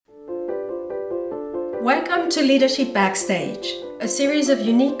Welcome to Leadership Backstage, a series of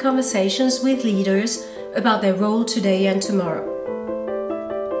unique conversations with leaders about their role today and tomorrow.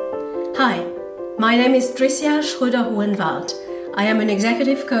 Hi, my name is Tricia Schröder-Hohenwald. I am an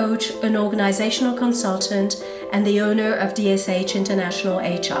executive coach, an organizational consultant, and the owner of DSH International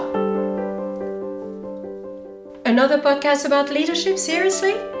HR. Another podcast about leadership,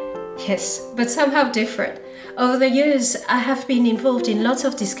 seriously? Yes, but somehow different. Over the years, I have been involved in lots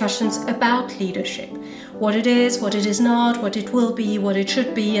of discussions about leadership. What it is not, what it will be, what it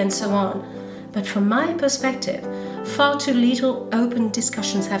should be, and so on. But from my perspective, far too little open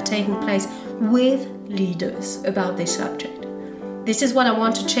discussions have taken place with leaders about this subject. This is what I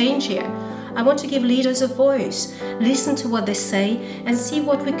want to change here. I want to give leaders a voice, listen to what they say, and see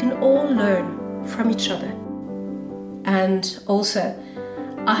what we can all learn from each other. And also,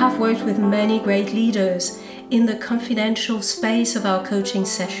 I have worked with many great leaders in the confidential space of our coaching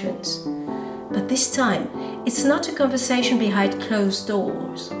sessions. But this time, it's not a conversation behind closed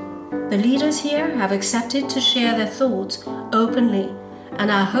doors. The leaders here have accepted to share their thoughts openly,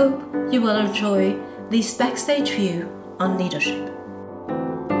 and I hope you will enjoy this backstage view on leadership.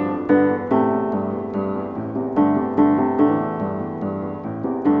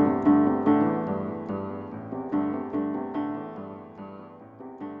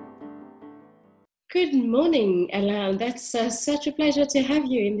 Good morning, Alain. That's such a pleasure to have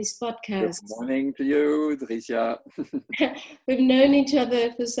you in this podcast. Good morning to you, Tricia. We've known each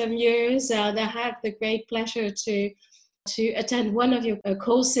other for some years, and I had the great pleasure to attend one of your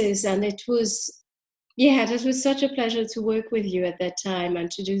courses, and it was such a pleasure to work with you at that time and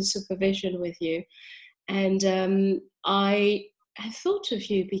to do the supervision with you. And I thought of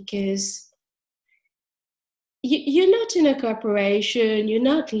you because you're not in a corporation, you're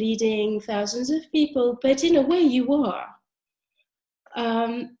not leading thousands of people, but in a way you are.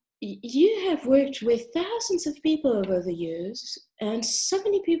 You have worked with thousands of people over the years, and so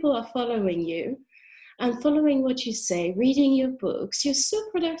many people are following you and following what you say, reading your books. You're so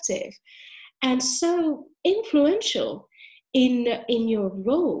productive and so influential in your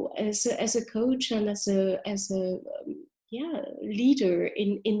role as a coach and as a leader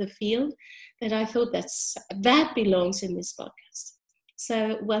in the field, that I thought that belongs in this podcast.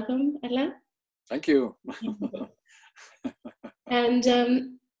 So welcome, Alain. Thank you. And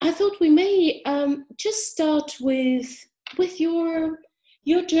I thought we may just start with your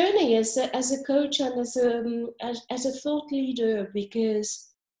journey as a coach and as a thought leader,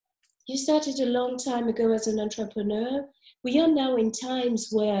 because you started a long time ago as an entrepreneur. We are now in times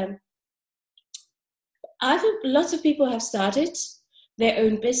where I think lots of people have started their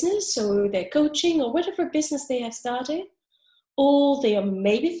own business or their coaching or whatever business they have started, or they are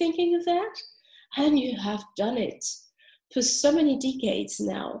maybe thinking of that, and you have done it for so many decades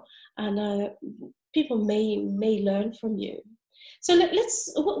now, and people may learn from you. So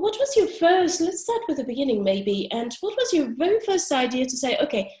what was your first, let's start with the beginning maybe, and what was your very first idea to say,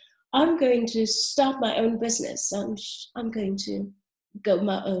 okay, I'm going to start my own business, I'm going to go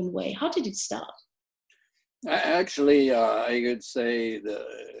my own way? How did it start? Actually, I could say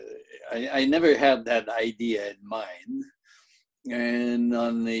I never had that idea in mind. And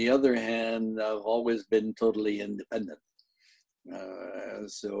on the other hand, I've always been totally independent.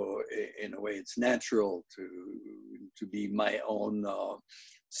 So in a way, it's natural to be my own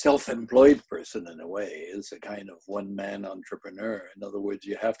self-employed person in a way. It's a kind of one-man entrepreneur. In other words,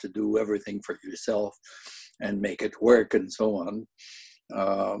 you have to do everything for yourself and make it work and so on.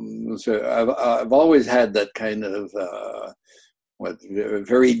 So I've always had that kind of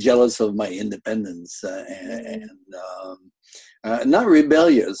very jealous of my independence and not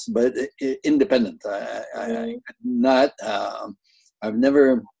rebellious, but independent. I've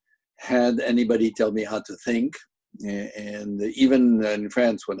never had anybody tell me how to think. And even in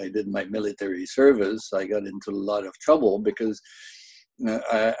France, when I did my military service, I got into a lot of trouble because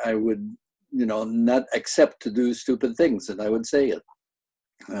I would, not accept to do stupid things, and I would say it.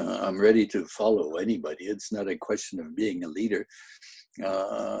 I'm ready to follow anybody. It's not a question of being a leader,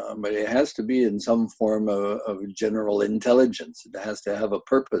 but it has to be in some form of general intelligence. It has to have a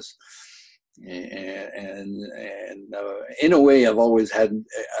purpose. And in a way, I've always had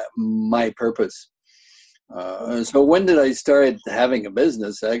my purpose. So when did I start having a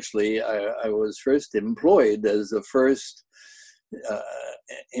business? Actually, I was first employed as a first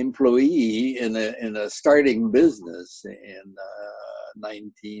employee in a starting business in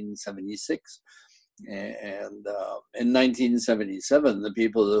 1976, and in 1977, the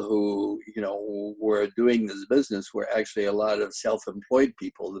people who were doing this business were actually a lot of self-employed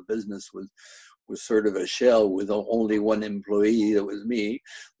people. The business was sort of a shell with only one employee. That was me.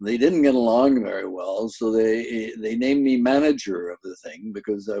 They didn't get along very well, so they named me manager of the thing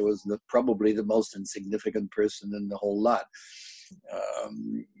because I was probably the most insignificant person in the whole lot.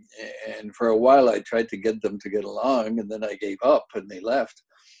 And for a while, I tried to get them to get along, and then I gave up, and they left.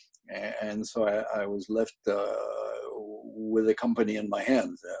 And so I was left with a company in my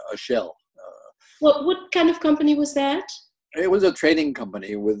hands, a shell. What kind of company was that? It was a trading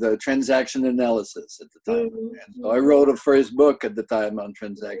company with transaction analysis at the time. Mm-hmm. And so I wrote a first book at the time on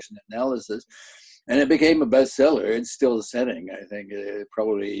transaction analysis, and it became a bestseller. It's still selling. I think it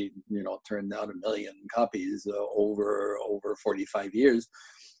probably, turned out 1 million copies over 45 years,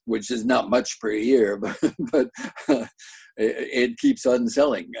 which is not much per year, but it keeps on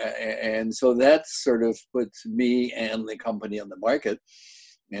selling. And so that sort of put me and the company on the market.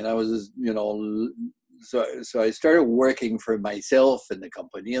 And I was, so I started working for myself in the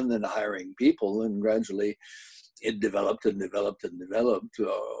company and then hiring people, and gradually it developed and developed and developed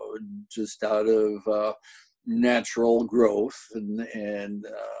just out of natural growth. And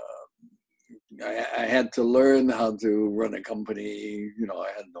I had to learn how to run a company.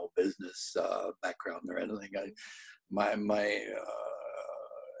 I had no business background or anything. My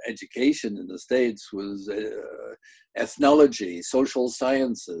education in the States was ethnology, social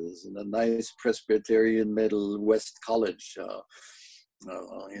sciences, and a nice Presbyterian Middle West college.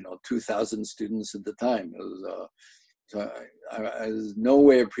 2,000 students at the time. So I was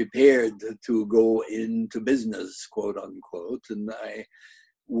nowhere prepared to go into business, quote unquote, and I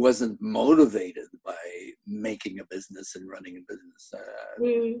wasn't motivated by making a business and running a business.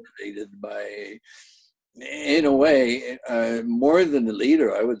 Motivated by, in a way, more than a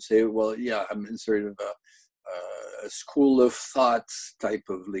leader, I would say, well, yeah, I'm in sort of a school of thought type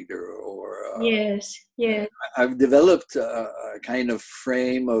of leader, or yes. I've developed a kind of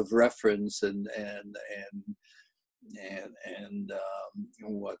frame of reference and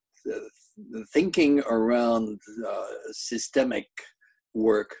what the thinking around systemic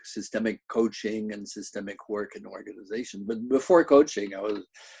work, systemic coaching, and systemic work in organization. But before coaching, I was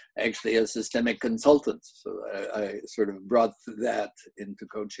actually a systemic consultant. So I sort of brought that into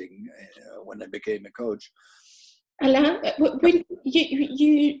coaching when I became a coach. Alain, when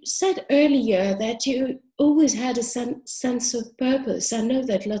you said earlier that you always had a sense of purpose. I know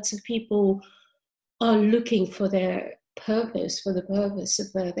that lots of people are looking for their purpose, for the purpose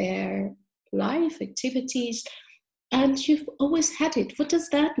of their life, activities, and you've always had it. What does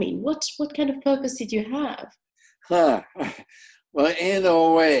that mean? What kind of purpose did you have? Well, in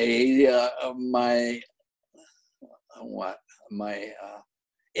a way, my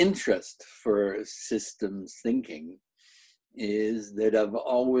interest for systems thinking is that I've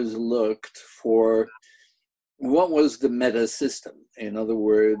always looked for what was the meta system. In other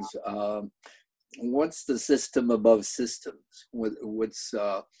words, what's the system above systems?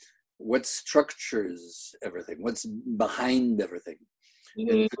 What structures everything? What's behind everything?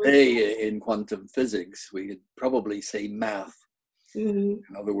 Mm-hmm. And today in quantum physics, we could probably say math. Mm-hmm.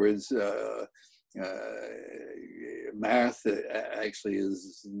 In other words, math actually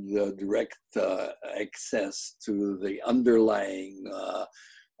is the direct access to the underlining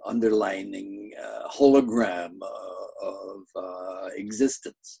hologram of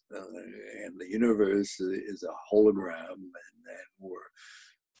existence, and the universe is a hologram, and we're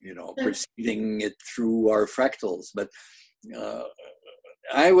perceiving it through our fractals. But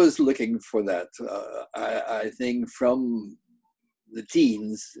I was looking for that. I think from the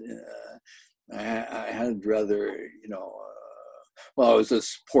teens. I had rather, I was a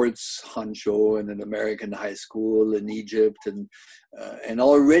sports honcho in an American high school in Egypt, and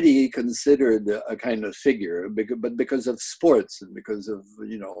already considered a kind of figure, but because of sports and because of,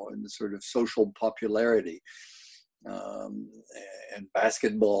 and sort of social popularity, and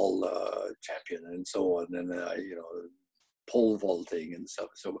basketball champion and so on, and, pole vaulting and stuff.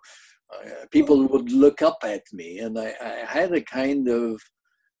 So people would look up at me, and I had a kind of,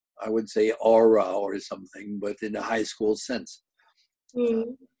 I would say, aura or something, but in a high school sense.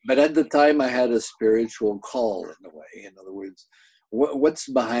 But at the time, I had a spiritual call in a way. In other words, what's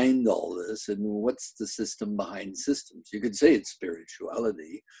behind all this, and what's the system behind systems? You could say it's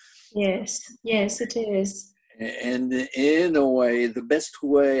spirituality. Yes, it is. And in a way, the best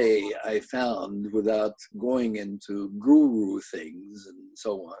way I found, without going into guru things and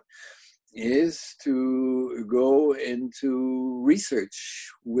so on, is to go into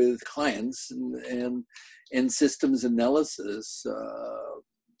research with clients, and systems analysis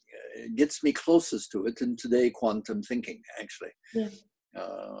gets me closest to it, and today quantum thinking, actually.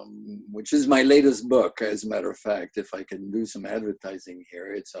 which is my latest book, as a matter of fact. If I can do some advertising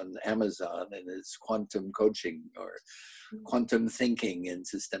here, it's on Amazon, and it's Quantum Coaching, or Quantum Thinking and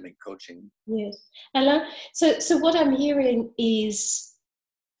Systemic Coaching. Yes. Alain, so what I'm hearing is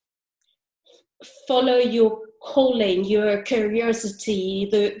follow your calling, your curiosity,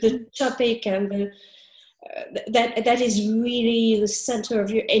 the topic, and that is really the center of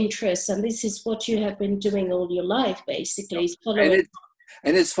your interest, and this is what you have been doing all your life, basically.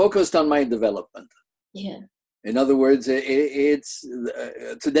 And it's focused on my development. Yeah. In other words, it's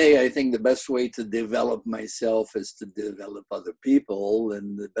today, I think the best way to develop myself is to develop other people,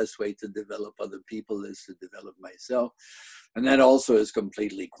 and the best way to develop other people is to develop myself. And that also is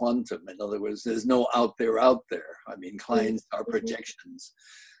completely quantum. In other words, there's no out there. I mean, clients are projections,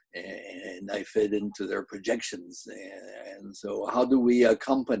 and I fit into their projections. And so how do we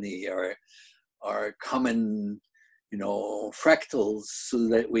accompany our common, fractals, so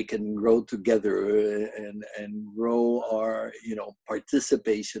that we can grow together and grow our,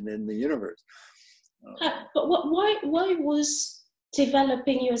 participation in the universe? But why was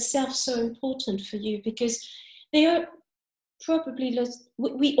developing yourself so important for you? Because they are probably,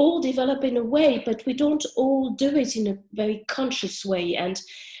 we all develop in a way, but we don't all do it in a very conscious way and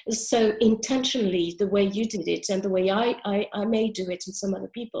so intentionally, the way you did it and the way I may do it and some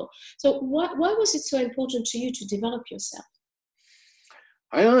other people. So why was it so important to you to develop yourself?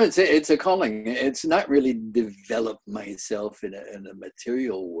 I don't know, it's a calling. It's not really develop myself in a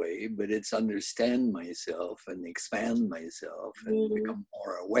material way, but it's understand myself and expand myself and become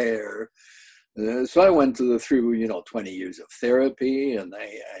more aware. So I went through 20 years of therapy, and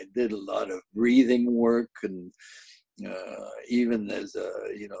I did a lot of breathing work, and even as a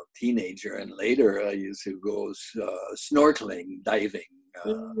teenager and later, I used to go snorkeling, diving,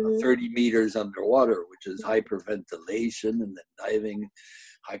 30 meters underwater, which is hyperventilation, and then diving,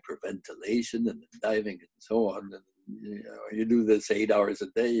 hyperventilation, and then diving, and so on. And you do this 8 hours a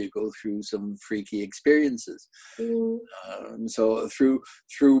day, you go through some freaky experiences. So through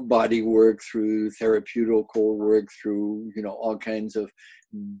body work, through therapeutical work, through all kinds of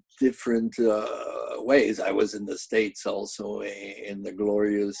different ways. I was in the States also in the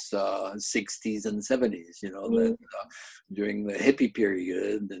glorious 60s and 70s, during the hippie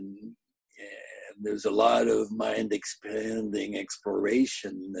period, and there's a lot of mind expanding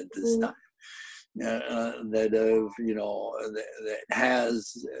exploration at this time. That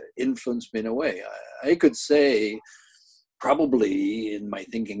has influenced me in a way. I could say, probably in my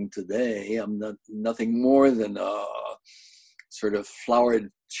thinking today, I'm nothing more than a sort of flowered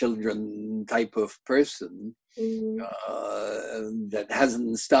children type of person that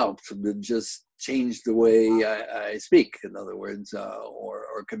hasn't stopped, but just changed the way I speak. In other words,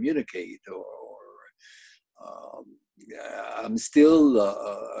 or communicate, or I'm still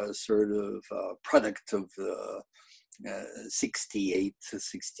a sort of product of the 68 to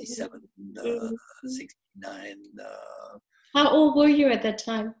 67, 69. How old were you at that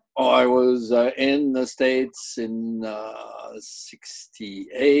time? I was in the States in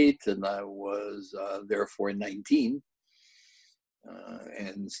 68, and I was therefore 19,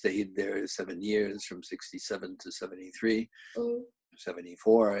 and stayed there 7 years, from 67 to 73.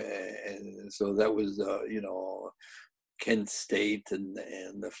 74, and so that was Kent State and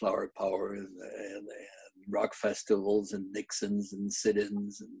the Flower Power and rock festivals and Nixons and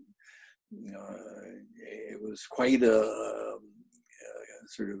sit-ins, and it was quite a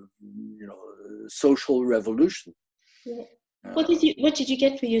sort of social revolution. Yeah. What did you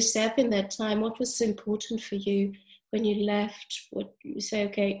get for yourself in that time? What was so important for you when you left? What you say?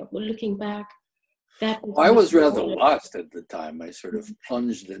 Okay, well, looking back. I was rather lost at the time. I sort of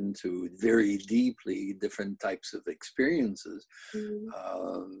plunged into very deeply different types of experiences.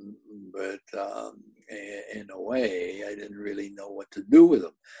 But in a way, I didn't really know what to do with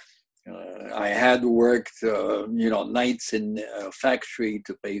them. I had worked, nights in a factory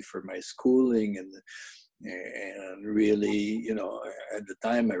to pay for my schooling, and really, at the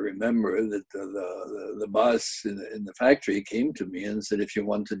time, I remember that the boss in the factory came to me and said, if you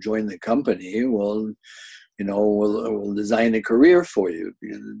want to join the company, well, we'll design a career for you.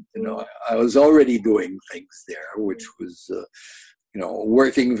 I was already doing things there, which was,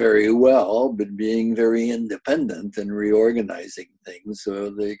 working very well, but being very independent and reorganizing things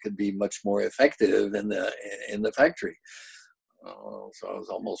so they could be much more effective in the factory. So I was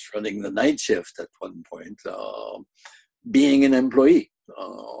almost running the night shift at one point, being an employee.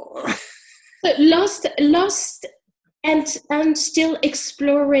 But lost and still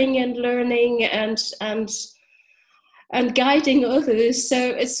exploring and learning and guiding others. So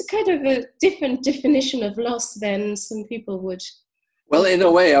it's kind of a different definition of lost than some people would Well, in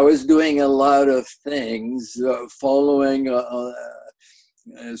a way, I was doing a lot of things, following a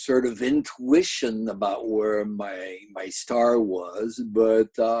sort of intuition about where my star was, but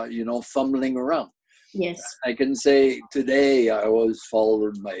fumbling around. Yes. I can say today I always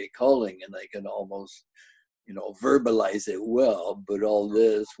followed my calling, and I can almost verbalize it well. But all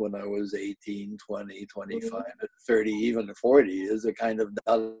this when I was 18, 20, 25, 30, even 40 is a kind of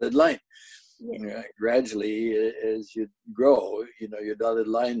dotted line. Yeah. Gradually, as you grow, your dotted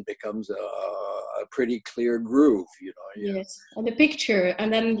line becomes a pretty clear groove. Yes, and the picture,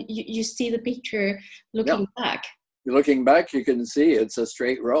 and then you see the picture looking back. Looking back, you can see it's a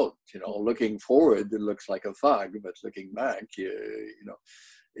straight road. Looking forward, it looks like a fog, but looking back, you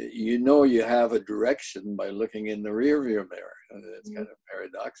have a direction by looking in the rearview mirror. It's kind of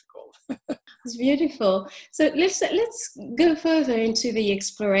paradoxical. It's beautiful. So let's go further into the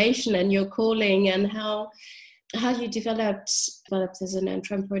exploration and your calling and how you developed as an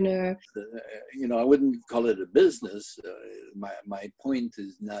entrepreneur. I wouldn't call it a business. My point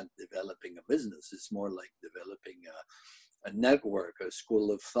is not developing a business. It's more like developing a network, a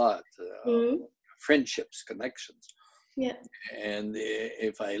school of thought, friendships, connections. Yeah. And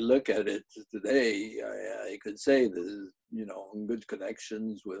if I look at it today, I could say there's, good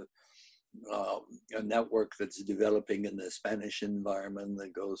connections with a network that's developing in the Spanish environment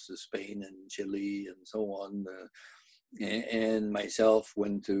that goes to Spain and Chile and so on. And myself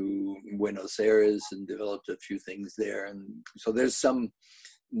went to Buenos Aires and developed a few things there. And so there's some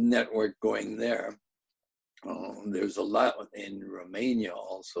network going there. There's a lot in Romania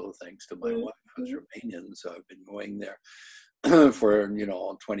also, thanks to my wife who's Romanian. So I've been going there for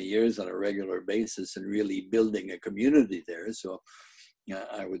 20 years on a regular basis and really building a community there. So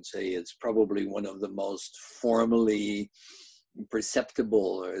I would say it's probably one of the most formally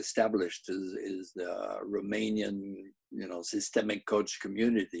perceptible or established is the Romanian systemic coach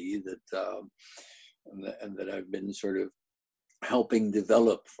community that I've been sort of helping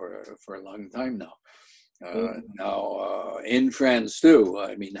develop for a long time now. Now in France too,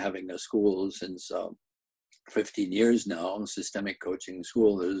 having a school since 15 years now, systemic coaching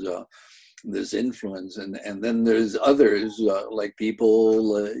school, there's influence, and then there's others like people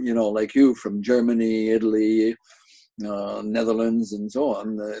like you from Germany, Italy, Netherlands, and so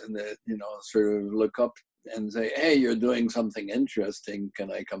on that sort of look up and say, hey, you're doing something interesting,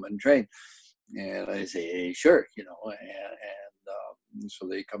 can I come and train? And I say, hey, sure, and so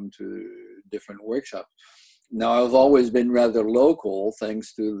they come to different workshops. Now, I've always been rather local,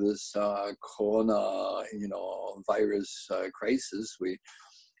 thanks to this corona, virus crisis.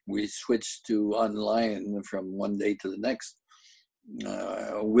 We switched to online from one day to the next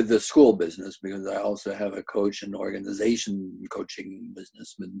with the school business, because I also have a coach and organization coaching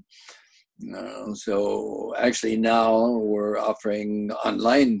business. So actually now we're offering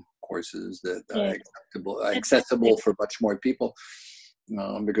online courses that are accessible for much more people.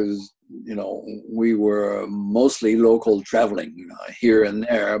 Because we were mostly local, traveling here and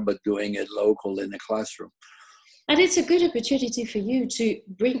there, but doing it local in a classroom. And it's a good opportunity for you to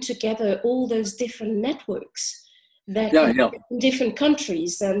bring together all those different networks that in different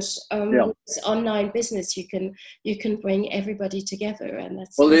countries, and online business you can bring everybody together, and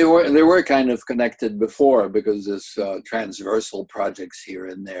that's they were kind of connected before, because there's transversal projects here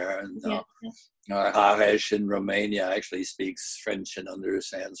and there, and Haresh in Romania actually speaks French and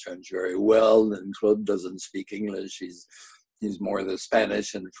understands French very well, and Claude doesn't speak English. He's more the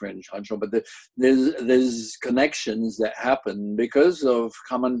Spanish and French honcho, but there's connections that happen because of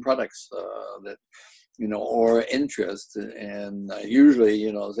common products that or interest, and I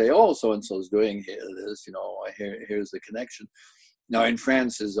usually say, oh, so and so is doing this, here's the connection. Now in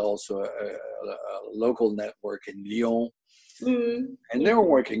France is also a local network in Lyon. And they're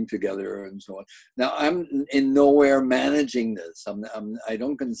working together and so on. Now, I'm in nowhere managing this. I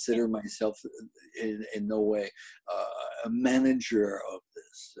don't consider myself in no way a manager of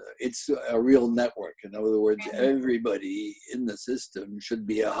this. It's a real network. In other words, everybody in the system should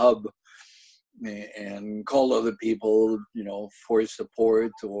be a hub and call other people, for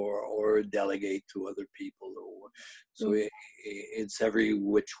support or delegate to other people. So it's every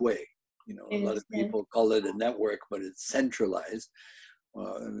which way. A lot of people call it a network, but it's centralized.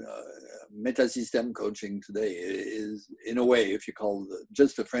 Metasystem coaching today is, in a way, if you call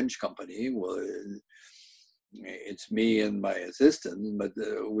just a French company, well, it's me and my assistant, but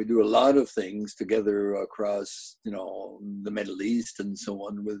we do a lot of things together across, the Middle East and so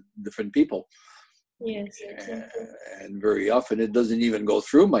on with different people. Yes, exactly. And very often it doesn't even go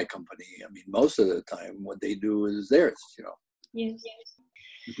through my company. Most of the time what they do is theirs, Yes.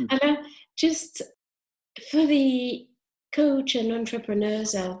 And just for the coach and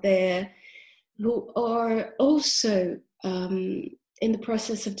entrepreneurs out there who are also in the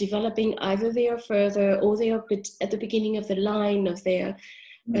process of developing, either they are further or they are at the beginning of the line of their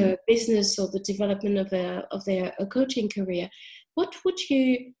business or the development of their coaching career, what would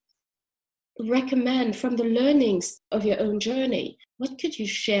you recommend from the learnings of your own journey? What could you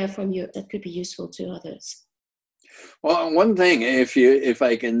share from you that could be useful to others? Well, one thing, if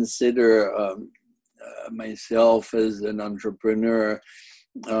I consider myself as an entrepreneur,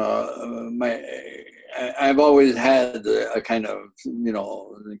 I've always had a kind of,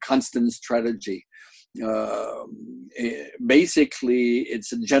 constant strategy. Basically,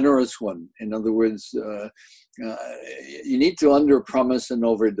 it's a generous one. In other words, you need to under-promise and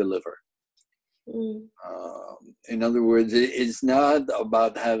over-deliver. In other words, it's not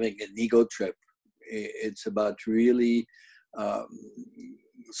about having an ego trip. It's about really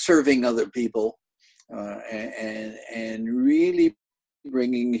serving other people and really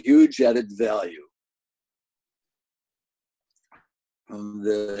bringing huge added value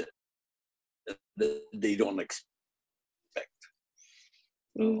that they don't expect.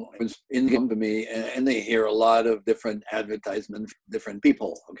 In the company, and they hear a lot of different advertisements, different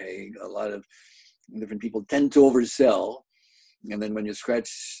people. Okay, a lot of different people tend to oversell, and then when you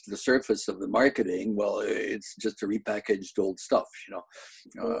scratch the surface of the marketing, well, it's just a repackaged old stuff,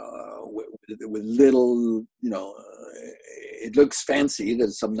 with little, it looks fancy.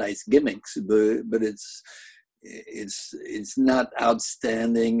 There's some nice gimmicks, but it's not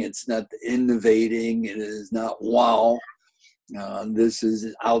outstanding. It's not innovating. It is not wow. This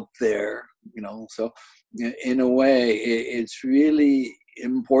is out there, So, in a way, it's really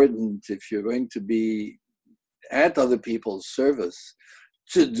important, if you're going to be at other people's service,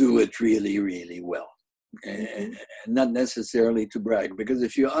 to do it really, really well, and not necessarily to brag. Because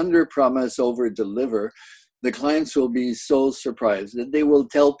if you under-promise, over-deliver, the clients will be so surprised that they will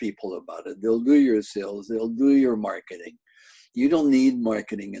tell people about it. They'll do your sales. They'll do your marketing. You don't need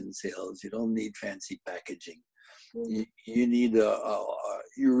marketing and sales. You don't need fancy packaging. You need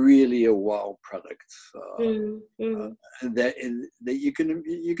really a wow product that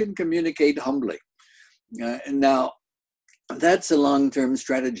you can communicate humbly. And now, that's a long-term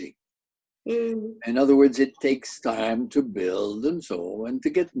strategy. In other words, it takes time to build and so and to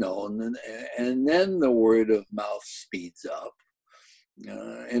get known, and then the word of mouth speeds up.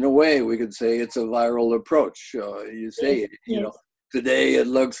 In a way, we could say it's a viral approach. You say, today it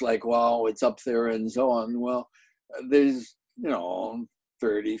looks like, wow, it's up there and so on. Well, there's,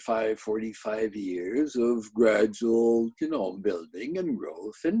 35, 45 years of gradual, building and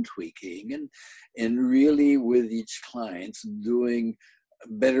growth and tweaking and really with each client doing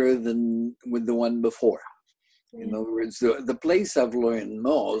better than with the one before. In other words, the place I've learned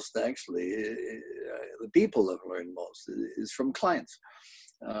most, actually, the people I've learned most is from clients.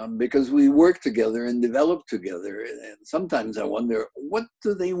 Because we work together and develop together. And sometimes I wonder, what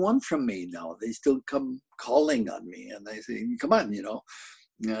do they want from me now? They still come calling on me and I say, come on,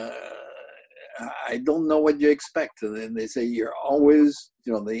 I don't know what you expect. And then they say, you're always,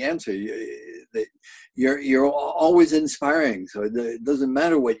 the answer, you're always inspiring. So it doesn't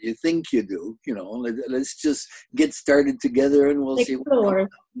matter what you think you do, let's just get started together and we'll see what,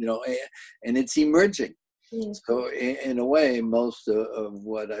 and it's emerging. So in a way, most of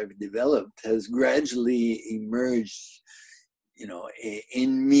what I've developed has gradually emerged,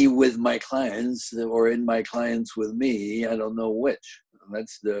 in me with my clients or in my clients with me. I don't know which. And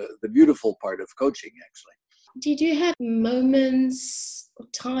that's the beautiful part of coaching, actually. Did you have moments or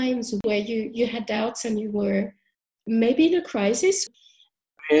times where you had doubts and you were maybe in a crisis?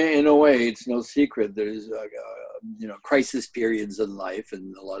 In a way, it's no secret. There's, crisis periods in life,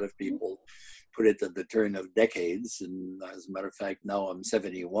 and a lot of people put it at the turn of decades. And as a matter of fact, now I'm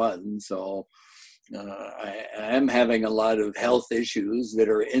 71, so I am having a lot of health issues that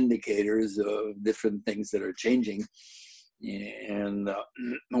are indicators of different things that are changing. And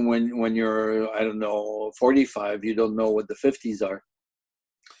when you're, 45, you don't know what the 50s are.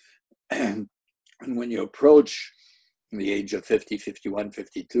 And when you approach the age of 50, 51,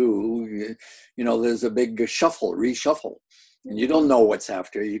 52, there's a big reshuffle. And you don't know what's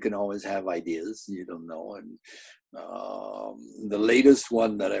after. You can always have ideas. You don't know. And the latest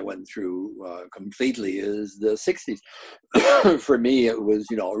one that I went through completely is the 60s. For me, it was,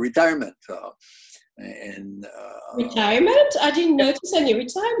 retirement. Retirement? I didn't notice any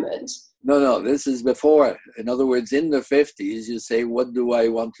retirement. No, this is before. In other words, in the 50s, you say, what do I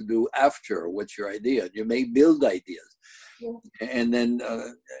want to do after? What's your idea? You may build ideas. And then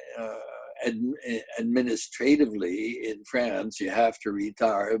administratively in France, you have to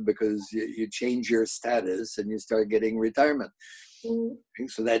retire because you change your status and you start getting retirement. Mm-hmm.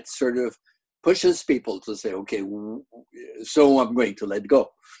 So that sort of pushes people to say, okay, so I'm going to let go.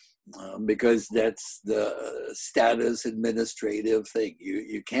 Because that's the status administrative thing.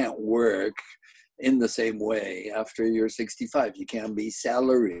 You can't work in the same way after you're 65. You can't be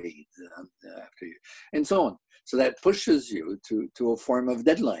salaried after you, and so on. So that pushes you to a form of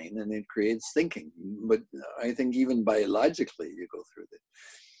deadline, and it creates thinking. But I think even biologically, you go through that.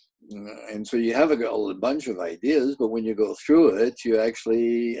 And so you have a bunch of ideas, but when you go through it, you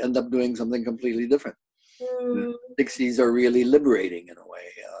actually end up doing something completely different. The 60s are really liberating in a way.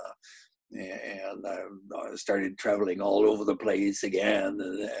 And I started traveling all over the place again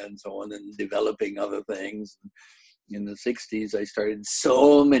and so on, and developing other things. In the 60s, I started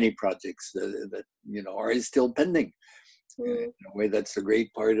so many projects that are still pending. In a way, that's the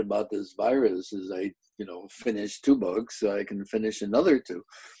great part about this virus is I finished 2 books, so I can finish another 2.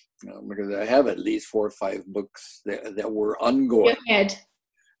 Because I have at least 4 or 5 books that were ongoing. Your head.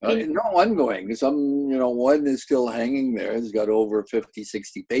 No, ongoing. Some, one is still hanging there. It's got over 50,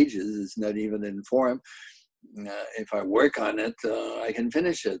 60 pages. It's not even in form. If I work on it, I can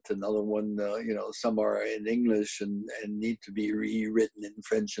finish it. Another one, some are in English and need to be rewritten in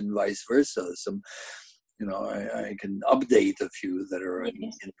French and vice versa. Some, I can update a few that are in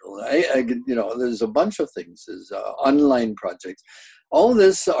Kindle. There's a bunch of things. There's online projects. All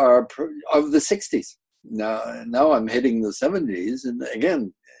this are of the 60s. Now I'm hitting the 70s, and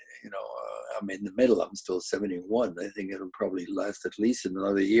again, I'm in the middle. I'm still 71. I think it'll probably last at least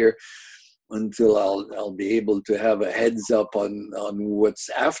another year until I'll be able to have a heads up on what's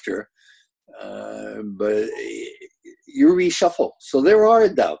after. But you reshuffle, so there are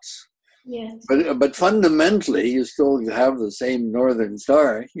doubts. Yes. But fundamentally, you still have the same Northern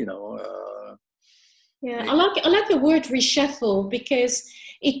Star. Yeah, I like the word reshuffle because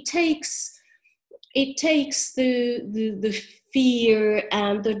it takes the fear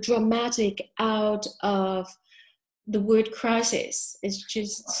and the dramatic out of the word crisis. It's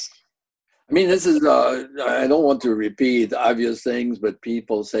just. I mean, this is, I don't want to repeat obvious things, but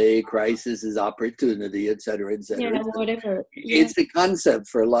people say crisis is opportunity, et cetera, et cetera. Yeah, whatever. Yeah. It's a concept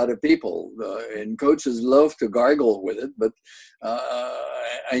for a lot of people, and coaches love to gargle with it, but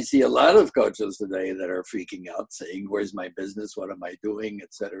I see a lot of coaches today that are freaking out, saying, where's my business? What am I doing?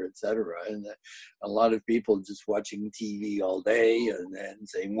 Et cetera, et cetera. And a lot of people just watching TV all day and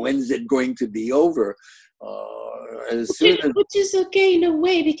saying, when's it going to be over? Which is okay in a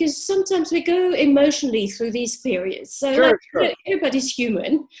way, because sometimes we go emotionally through these periods. So sure. Everybody's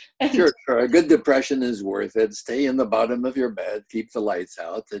human. Sure. A good depression is worth it. Stay in the bottom of your bed, keep the lights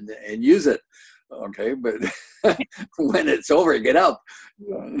out, and use it. Okay, but when it's over, get up.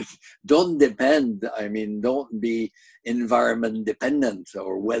 Don't depend. I mean, don't be environment dependent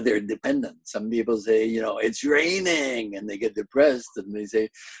or weather dependent. Some people say, it's raining, and they get depressed, and they say,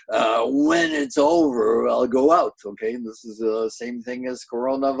 when it's over, I'll go out. Okay, and this is the same thing as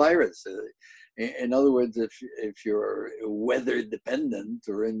coronavirus. In other words, if you're weather dependent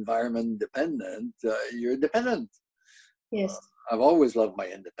or environment dependent, you're dependent. Yes. I've always loved my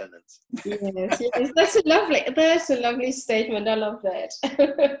independence. Yes, that's a lovely statement. I love that.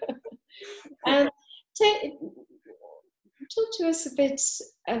 And talk to us a bit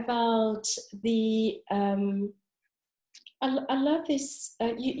about the. I love this.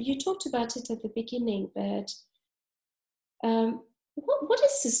 You talked about it at the beginning, but what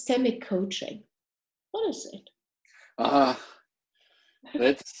is systemic coaching? What is it?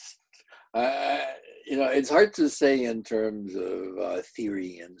 That's. It's hard to say in terms of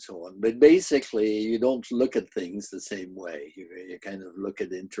theory and so on, but basically you don't look at things the same way. You kind of look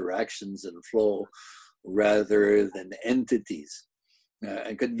at interactions and flow rather than entities.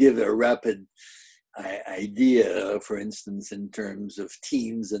 I could give a rapid idea, for instance, in terms of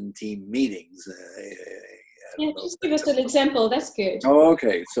teams and team meetings. Just give us an example. That's good. Oh,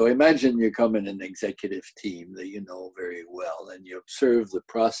 okay. So imagine you come in an executive team that you know very well, and you observe the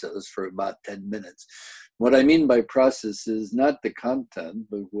process for about 10 minutes. What I mean by process is not the content,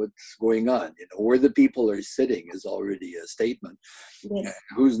 but what's going on. Where the people are sitting is already a statement. Yes.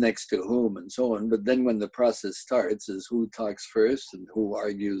 Who's next to whom and so on. But then when the process starts is who talks first and who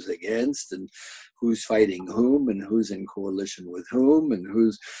argues against, and who's fighting whom, and who's in coalition with whom, and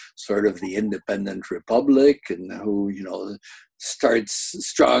who's sort of the independent republic, and who, starts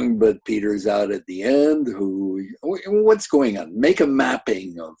strong but peters out at the end. What's going on? Make a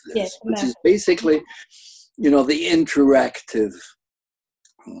mapping of this, yes, which is basically, the interactive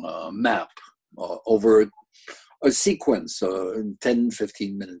map over a sequence, a 10,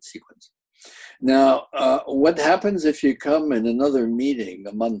 15-minute sequence. Now, what happens if you come in another meeting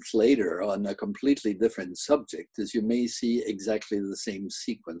a month later on a completely different subject is you may see exactly the same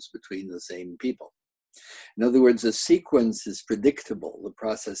sequence between the same people. In other words, the sequence is predictable, the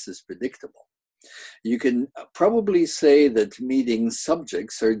process is predictable. You can probably say that meeting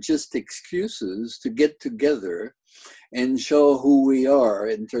subjects are just excuses to get together and show who we are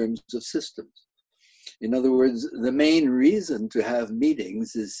in terms of systems. In other words, the main reason to have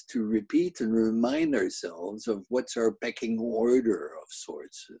meetings is to repeat and remind ourselves of what's our pecking order of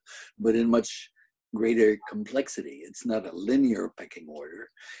sorts, but in much greater complexity. It's not a linear pecking order.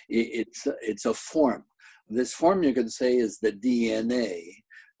 It's a form. This form, you could say, is the DNA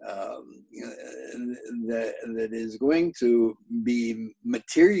that is going to be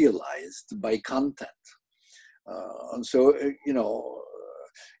materialized by content. So,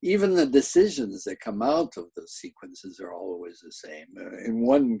 even the decisions that come out of those sequences are always the same. In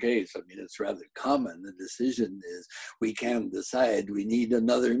one case, I mean, it's rather common. The decision is we can't decide, we need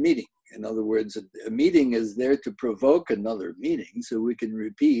another meeting. In other words, a meeting is there to provoke another meeting so we can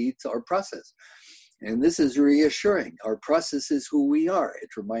repeat our process. And this is reassuring. Our process is who we are.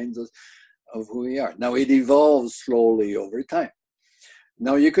 It reminds us of who we are. Now, it evolves slowly over time.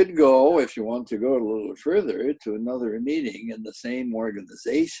 Now, you could go, if you want to go a little further, to another meeting in the same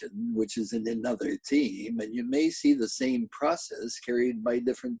organization, which is in another team, and you may see the same process carried by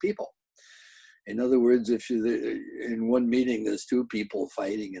different people. In other words, if in one meeting there's two people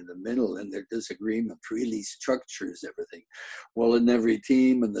fighting in the middle and their disagreement really structures everything. Well, in every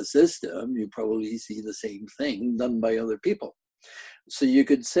team in the system, you probably see the same thing done by other people. So you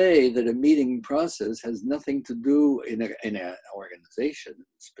could say that a meeting process has nothing to do in an organization,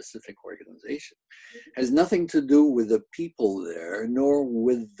 specific organization, has nothing to do with the people there, nor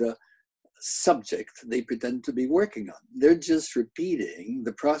with the subject they pretend to be working on. They're just repeating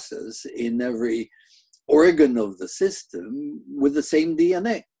the process in every organ of the system with the same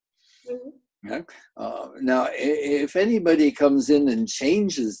DNA. Mm-hmm. Yeah? Now, if anybody comes in and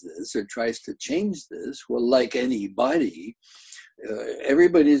changes this or tries to change this, well, like anybody,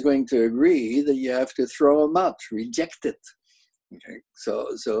 everybody's going to agree that you have to throw them out, reject it. Okay,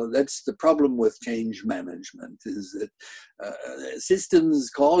 so that's the problem with change management, is that systems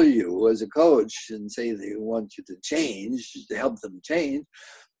call you as a coach and say they want you to change, to help them change.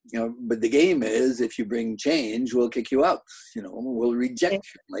 But the game is, if you bring change, we'll kick you out. We'll reject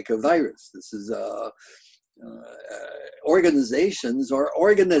you like a virus. This is organizations are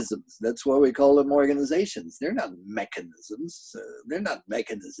organisms. That's why we call them organizations. They're not mechanisms. They're not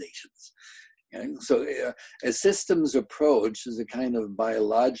mechanizations. And so a systems approach is a kind of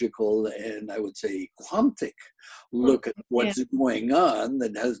biological and I would say quantic look at what's going on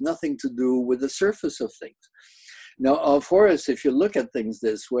that has nothing to do with the surface of things. Now, for us, if you look at things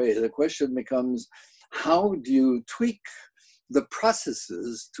this way, the question becomes, how do you tweak the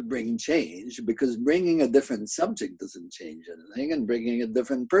processes to bring change? Because bringing a different subject doesn't change anything, and bringing a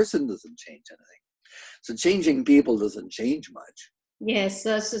different person doesn't change anything. So changing people doesn't change much. Yes,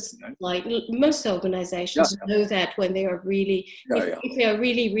 that's just like most organizations know that when they are really, if they are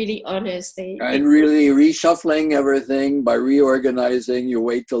really, really honest. And really reshuffling everything by reorganizing, you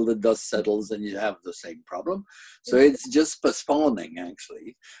wait till the dust settles and you have the same problem. So it's just postponing,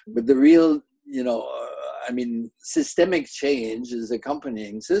 actually. But the real, systemic change is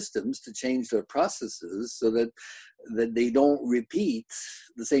accompanying systems to change their processes so that they don't repeat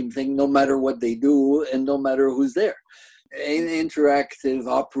the same thing no matter what they do and no matter who's there. Interactive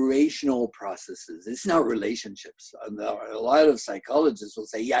operational processes. It's not relationships. A lot of psychologists will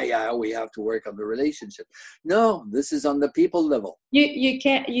say, we have to work on the relationship. No, this is on the people level. You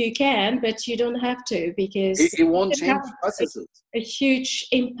can, but you don't have to, because it won't change processes. A huge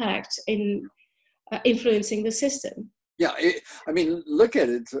impact in influencing the system. Yeah, look at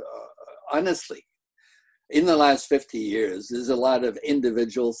it honestly. In the last 50 years, there's a lot of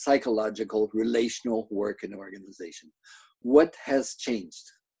individual, psychological, relational work in organization. What has changed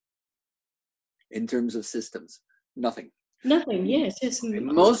in terms of systems? Nothing. Nothing, yes.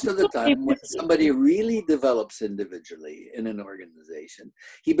 Most of the time, when somebody really develops individually in an organization,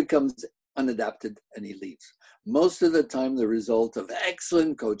 he becomes unadapted and he leaves. Most of the time, the result of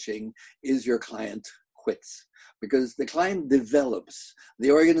excellent coaching is your client quits, because the client develops,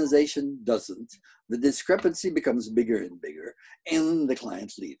 the organization doesn't. The discrepancy becomes bigger and bigger, and the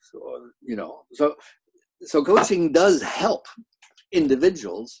client leaves. So coaching does help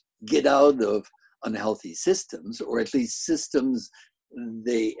individuals get out of unhealthy systems, or at least systems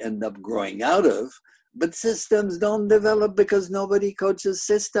they end up growing out of. But systems don't develop because nobody coaches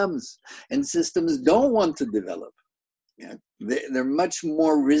systems, and systems don't want to develop. Yeah, they're much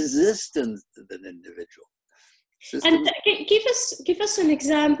more resistant than individual. And give us an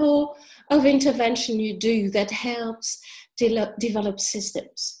example of intervention you do that helps develop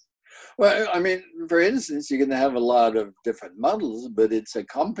systems. Well, I mean, for instance, you can have a lot of different models, but it's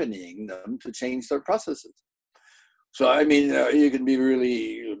accompanying them to change their processes. So, I mean, you can be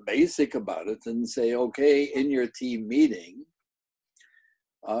really basic about it and say, okay, in your team meeting,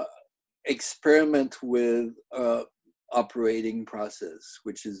 experiment with operating process,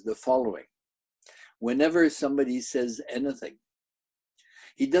 which is the following. Whenever somebody says anything,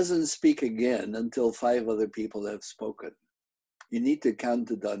 he doesn't speak again until 5 other people have spoken. You need to count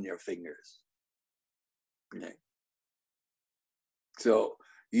it on your fingers. Okay. So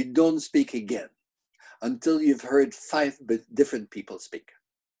you don't speak again until you've heard 5 different people speak.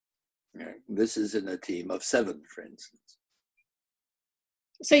 Okay. This is in a team of 7, for instance.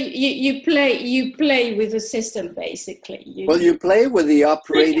 So you play with the system, basically. You play with the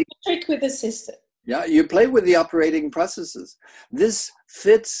operating trick with the system. Yeah, you play with the operating processes. This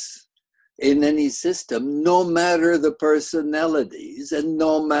fits in any system, no matter the personalities and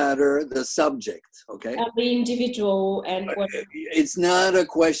no matter the subject, okay? And the individual and what... It's not a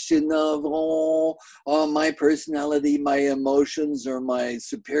question of, my personality, my emotions, or my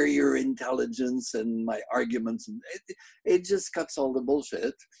superior intelligence and my arguments. It just cuts all the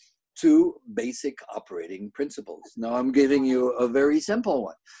bullshit to basic operating principles. Now I'm giving you a very simple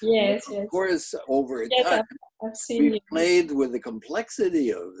one. Yes, of course, over time, we've played with the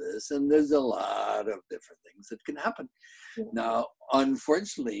complexity of this, and there's a lot of different things that can happen. Yeah. Now,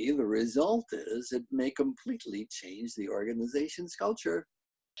 unfortunately, the result is it may completely change the organization's culture.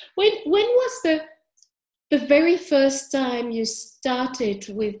 When was the very first time you started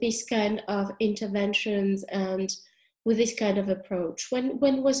with this kind of interventions and with this kind of approach?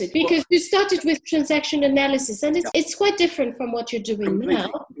 When was it? Because you started with transaction analysis, and it's quite different from what you're doing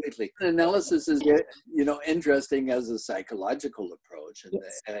now. Completely. Analysis is, interesting as a psychological approach. And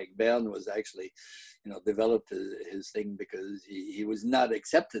yes. Eric Berne was actually, developed his thing because he was not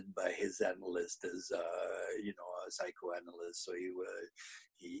accepted by his analyst as, a psychoanalyst. So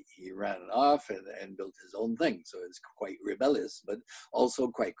he ran it off and built his own thing. So it's quite rebellious, but also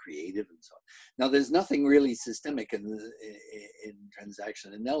quite creative and so on. Now, there's nothing really systemic in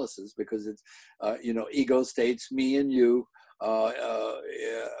transaction analysis because it's, ego states, me and you,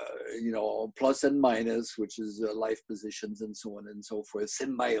 plus and minus, which is life positions and so on and so forth.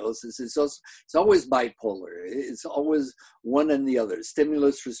 Symbiosis is also, it's always bipolar. It's always one and the other.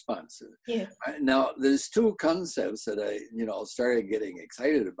 Stimulus response. Yeah. Now, there's 2 concepts that I, started getting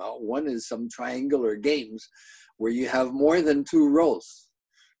excited about. One is some triangular games where you have more than 2 rows.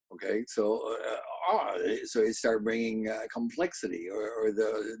 Okay, so you start bringing complexity, or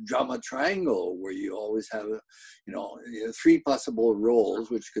the drama triangle where you always have, 3 possible roles,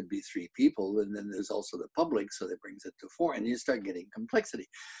 which could be 3 people, and then there's also the public, so that brings it to 4, and you start getting complexity.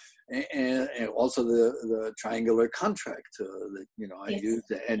 And also the triangular contract that, I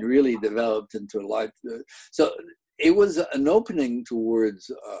used and really developed into a lot. So it was an opening towards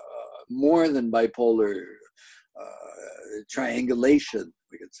more than bipolar triangulation,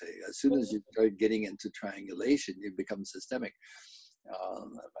 we could say. As soon as you start getting into triangulation, you become systemic.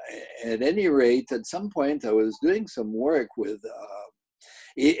 At any rate, at some point, I was doing some work with,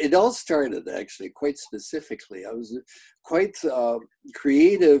 it all started actually quite specifically. I was quite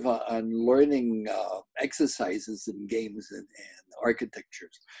creative on learning exercises and games and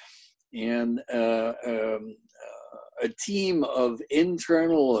architectures. And a team of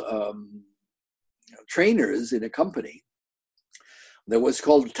internal trainers in a company that was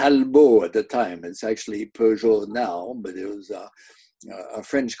called Talbot at the time. It's actually Peugeot now, but it was a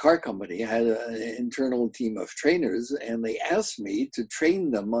French car company. Had an internal team of trainers, and they asked me to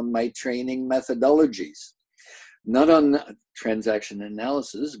train them on my training methodologies, not on transaction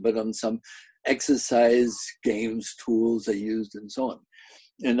analysis, but on some exercise, games, tools I used, and so on.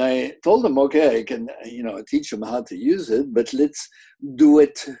 And I told them, okay, I can, teach them how to use it, but let's do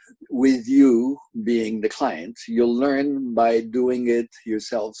it with you being the client. You'll learn by doing it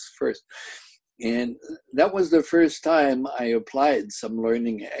yourselves first. And that was the first time I applied some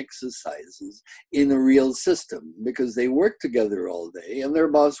learning exercises in a real system, because they worked together all day and their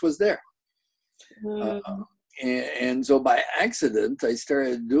boss was there. And so by accident, I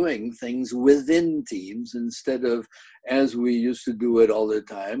started doing things within teams instead of, as we used to do it all the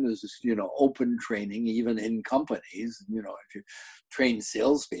time, is, open training, even in companies. If you train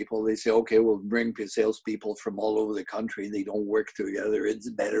salespeople, they say, okay, we'll bring salespeople from all over the country. They don't work together. It's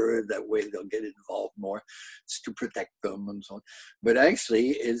better that way. They'll get involved more. It's to protect them and so on. But actually,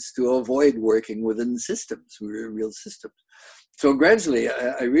 it's to avoid working within systems, real systems. So gradually,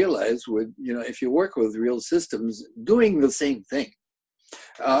 I realized, if you work with real systems doing the same thing,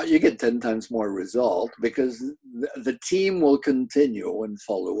 you get 10 times more result, because the team will continue and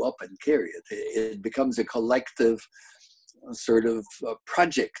follow up and carry it. It becomes a collective sort of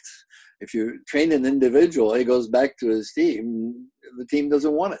project. If you train an individual, he goes back to his team, the team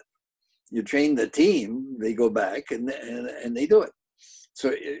doesn't want it. You train the team, they go back and they do it.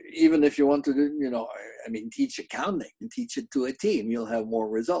 So even if you want to do, teach accounting and teach it to a team, you'll have more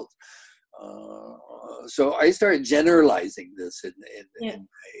results. So I started generalizing this in a,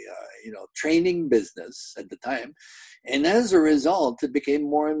 training business at the time. And as a result, it became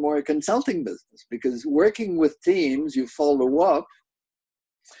more and more a consulting business, because working with teams, you follow up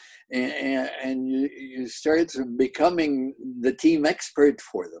and you start becoming the team expert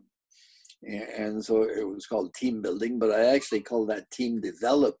for them. And so it was called team building, but I actually call that team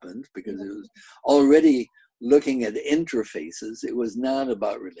development, because it was already looking at interfaces. It was not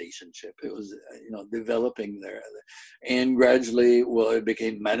about relationship. It was, developing there. And gradually, it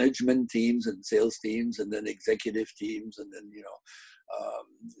became management teams and sales teams, and then executive teams. And then,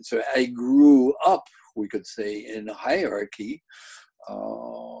 so I grew up, we could say, in a hierarchy.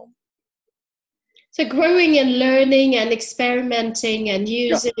 So growing and learning and experimenting and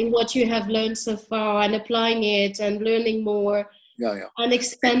using what you have learned so far and applying it and learning more. And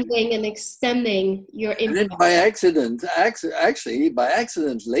expanding and extending your impact. And then by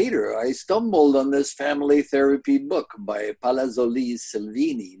accident, later, I stumbled on this family therapy book by Palazzoli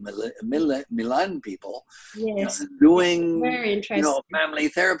Salvini, Milan people, doing very interesting. family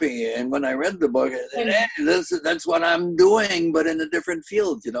therapy. And when I read the book, I said, hey, that's what I'm doing, but in a different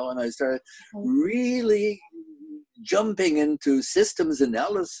field, and I started really jumping into systems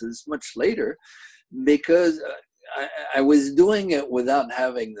analysis much later, because I was doing it without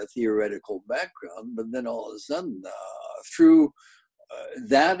having the theoretical background, but then all of a sudden, through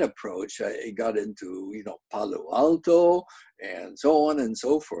that approach, I got into, Palo Alto and so on and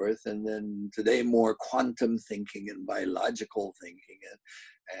so forth. And then today, more quantum thinking and biological thinking,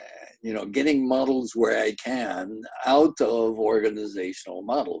 and getting models where I can out of organizational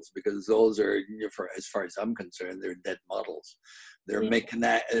models, because those are, as far as I'm concerned, they're dead models. They're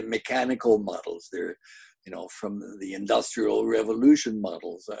mechanical models. They're from the Industrial Revolution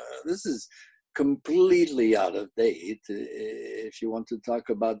models. This is completely out of date. If you want to talk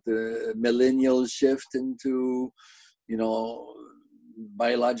about the millennial shift into,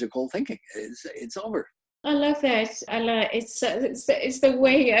 biological thinking, it's over. I love that. It's the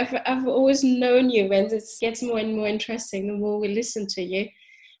way I've always known you, and it gets more and more interesting the more we listen to you.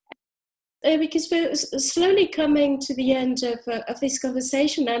 Because we're slowly coming to the end of this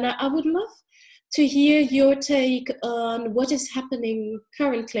conversation, and I would love to hear your take on what is happening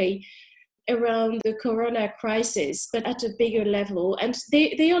currently around the corona crisis, but at a bigger level. And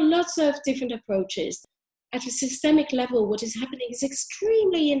there are lots of different approaches. At a systemic level, what is happening is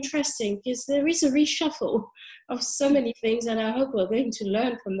extremely interesting, because there is a reshuffle of so many things, and I hope we're going to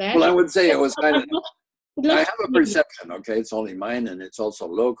learn from that. Well, I would say it was kind of... I have a perception, okay? It's only mine, and it's also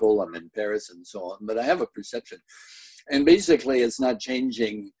local. I'm in Paris and so on, but I have a perception. And basically, it's not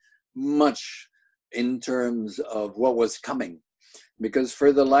changing much in terms of what was coming, because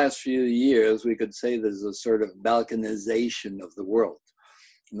for the last few years, we could say there's a sort of balkanization of the world.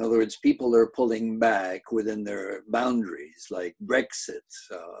 In other words, people are pulling back within their boundaries, like Brexit.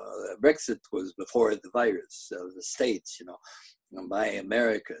 Brexit was before the virus. The States, buy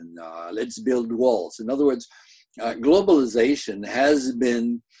American, let's build walls. In other words, globalization has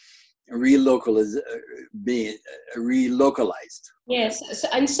been relocalized. Yes,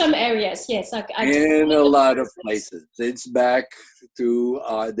 in some areas, yes. In a lot of places, it's back to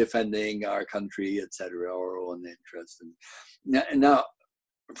defending our country, etc., our own interests. Now,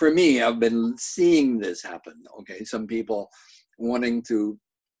 for me, I've been seeing this happen. Okay, some people wanting to,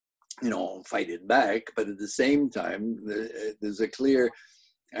 fight it back, but at the same time, there's a clear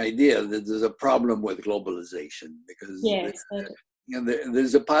idea that there's a problem with globalization, because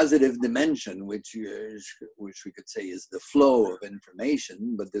there's a positive dimension, which we could say is the flow of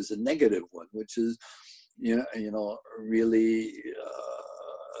information, but there's a negative one, which is, really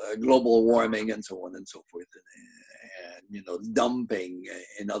global warming and so on and so forth, and dumping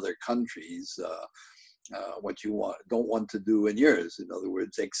in other countries what you don't want to do in yours. In other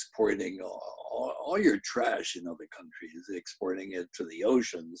words, exporting all your trash in other countries, exporting it to the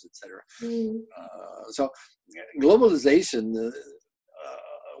oceans, etc. So globalization,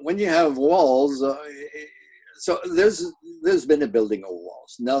 when you have walls, so there's been a building of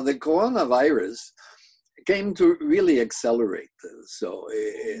walls. Now the coronavirus came to really accelerate this. So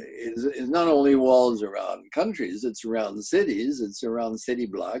it's not only walls around countries, it's around cities, it's around city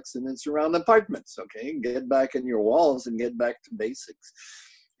blocks, and it's around apartments, okay? Get back in your walls and get back to basics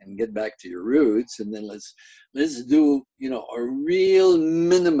and get back to your roots. And then let's do, a real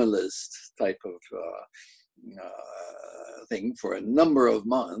minimalist type of thing for a number of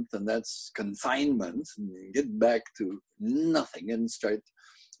months, and that's confinement, and get back to nothing and start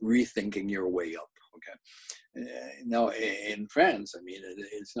rethinking your way up. Okay. Now in France, I mean,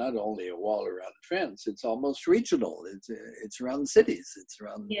 it's not only a wall around France; it's almost regional. It's around cities. It's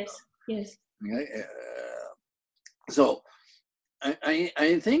around. Yes. Yes. Okay? So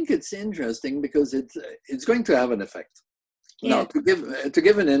I think it's interesting because it's going to have an effect. Yeah. Now to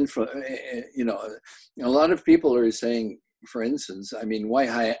give an info, a lot of people are saying, for instance, I mean,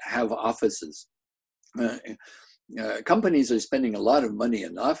 why have offices? Companies are spending a lot of money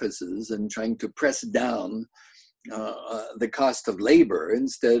in offices and trying to press down the cost of labor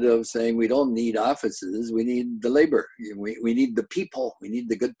instead of saying we don't need offices, we need the labor, we need the people, we need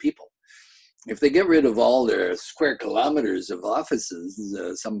the good people. If they get rid of all their square kilometers of offices,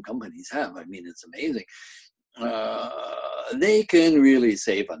 some companies have, I mean, it's amazing, they can really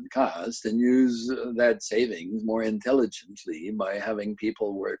save on cost and use that savings more intelligently by having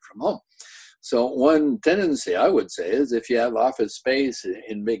people work from home. So one tendency I would say is if you have office space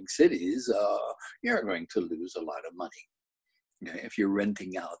in big cities, you're going to lose a lot of money. Okay? If you're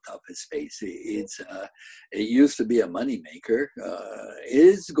renting out office space, it used to be a money maker.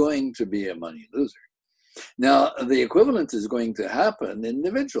 It's going to be a money loser. Now, the equivalent is going to happen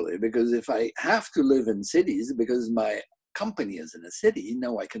individually, because if I have to live in cities because my company is in a city,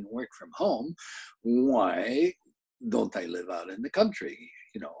 now I can work from home. Why don't I live out in the country?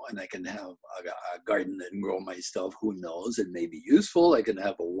 And I can have a garden and grow my stuff. Who knows? It may be useful. I can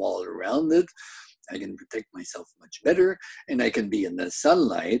have a wall around it. I can protect myself much better. And I can be in the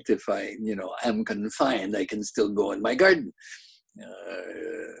sunlight. If I, am confined, I can still go in my garden,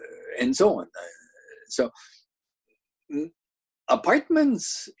 and so on. So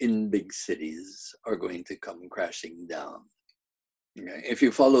apartments in big cities are going to come crashing down, okay, if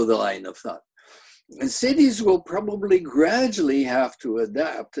you follow the line of thought. And cities will probably gradually have to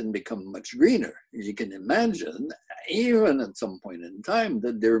adapt and become much greener. You can imagine, even at some point in time,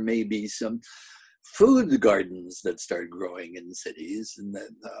 that there may be some food gardens that start growing in cities. And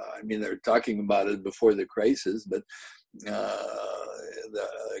that, they're talking about it before the crisis, but the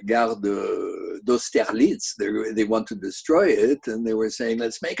Gare d'Austerlitz, they want to destroy it, and they were saying,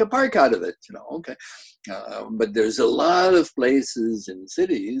 let's make a park out of it, okay. But there's a lot of places in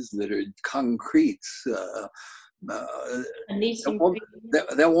cities that are concrete, that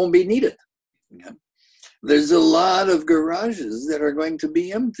won't be needed. Okay? There's a lot of garages that are going to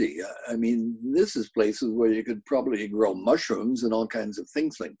be empty. This is places where you could probably grow mushrooms and all kinds of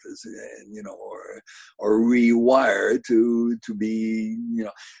things like this, and, or rewire to be,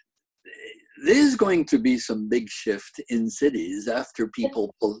 There's going to be some big shift in cities after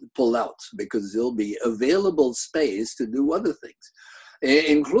people pull out, because there'll be available space to do other things,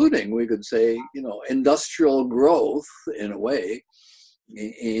 including, we could say, industrial growth in a way,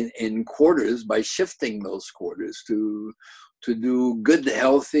 in quarters, by shifting those quarters to do good,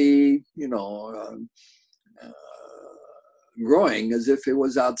 healthy, growing as if it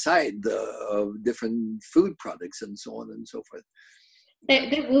was outside of different food products and so on and so forth.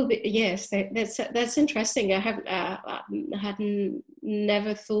 That will be, yes. That's interesting. I hadn't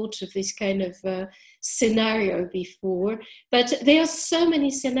never thought of this kind of scenario before. But there are so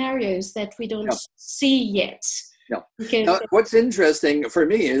many scenarios that we don't see yet. Yeah. Now, what's interesting for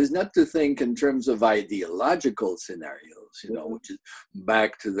me is not to think in terms of ideological scenarios, which is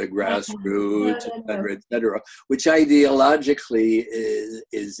back to the grassroots, et cetera, which ideologically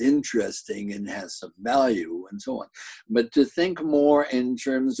is interesting and has some value and so on. But to think more in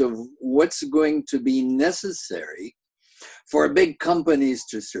terms of what's going to be necessary for big companies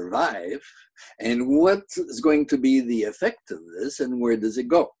to survive, and what is going to be the effect of this, and where does it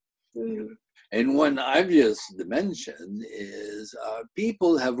go? Mm. And one obvious dimension is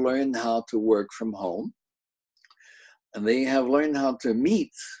people have learned how to work from home, and they have learned how to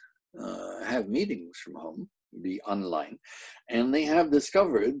meet, have meetings from home, be online, and they have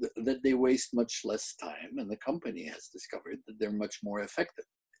discovered that they waste much less time, and the company has discovered that they're much more effective.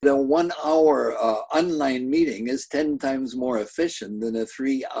 The 1 hour online meeting is 10 times more efficient than a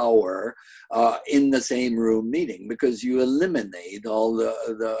 3 hour in the same room meeting, because you eliminate all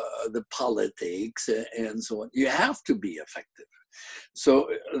the politics and so on. You have to be effective.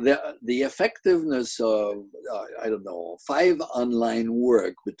 So the effectiveness of, 5 online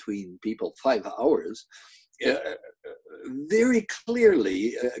work between people, 5 hours, very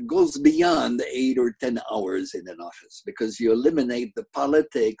clearly goes beyond 8 or 10 hours in an office, because you eliminate the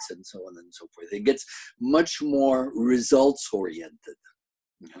politics and so on and so forth. It gets much more results oriented.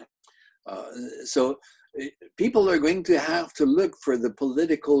 So people are going to have to look for the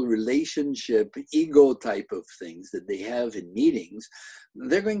political relationship, ego type of things that they have in meetings.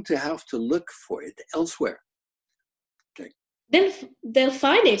 They're going to have to look for it elsewhere. They'll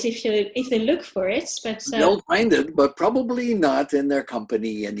find it if they look for it, but they'll find it, but probably not in their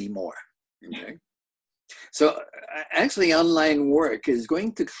company anymore. Okay, so actually, online work is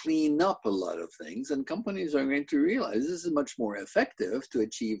going to clean up a lot of things, and companies are going to realize this is much more effective to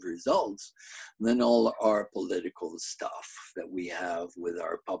achieve results than all our political stuff that we have with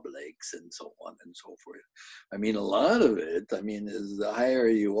our publics and so on and so forth. I mean, a lot of it, is the higher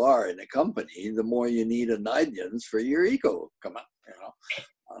you are in a company, the more you need an audience for your ego. Come on,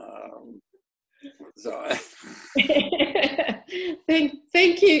 So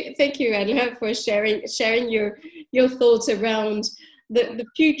thank you, Alain, for sharing your thoughts around the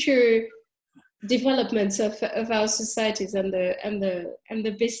future developments of our societies and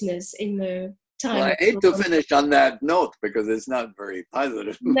the business in the time. Well, I hate to finish on that note because it's not very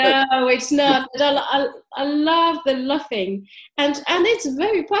positive. No, it's not. But I love the laughing, and it's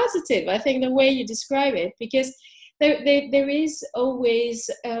very positive. I think the way you describe it, because there is always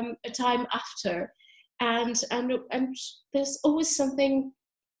a time after. And there's always something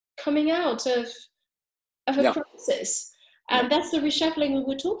coming out of a process, and that's the reshuffling we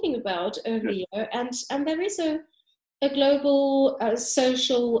were talking about earlier. And there is a global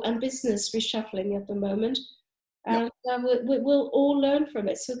social and business reshuffling at the moment, and we'll all learn from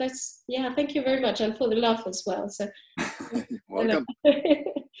it. So that's thank you very much, and for the laugh as well. So welcome.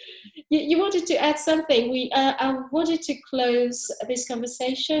 You wanted to add something. I wanted to close this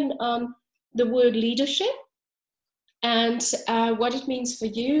conversation on the word leadership and what it means for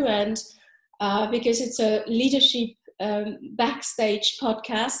you, and because it's a leadership backstage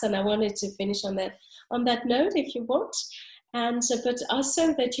podcast, and I wanted to finish on that note, if you want, and but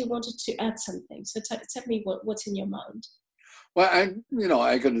also that you wanted to add something. So tell me what's in your mind. Well, I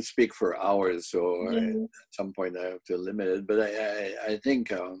couldn't speak for hours, so at some point I have to limit it. But I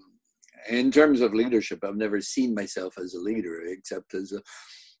think in terms of leadership, I've never seen myself as a leader, except as a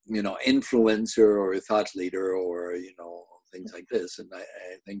influencer or a thought leader, or things like this. And I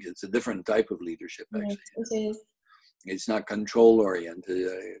think it's a different type of leadership, actually. Yes, it is. It's not control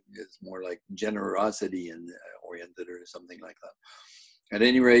oriented. It's more like generosity and oriented, or something like that. At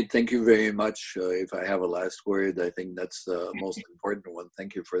any rate, thank you very much. If I have a last word, I think that's the most important one.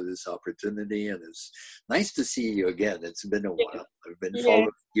 Thank you for this opportunity, and it's nice to see you again. It's been a while. I've been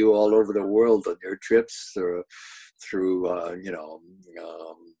following you all over the world on your trips through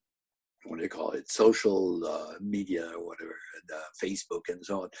what do you call it, social media or whatever, Facebook and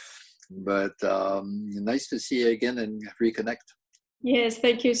so on. But nice to see you again and reconnect. Yes,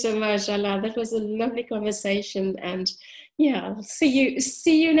 thank you so much, Alain. That was a lovely conversation, and see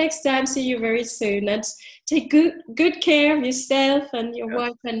you next time. See you very soon, and take good care of yourself and your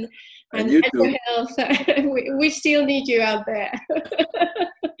wife and you too. your health. We still need you out there.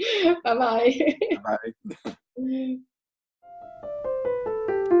 Bye-bye. Bye.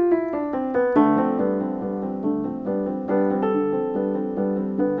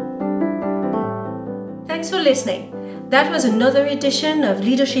 Thanks for listening. That was another edition of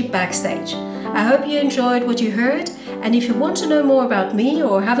Leadership Backstage. I hope you enjoyed what you heard, and if you want to know more about me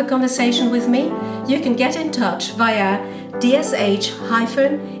or have a conversation with me, you can get in touch via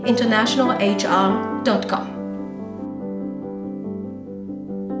dsh-internationalhr.com.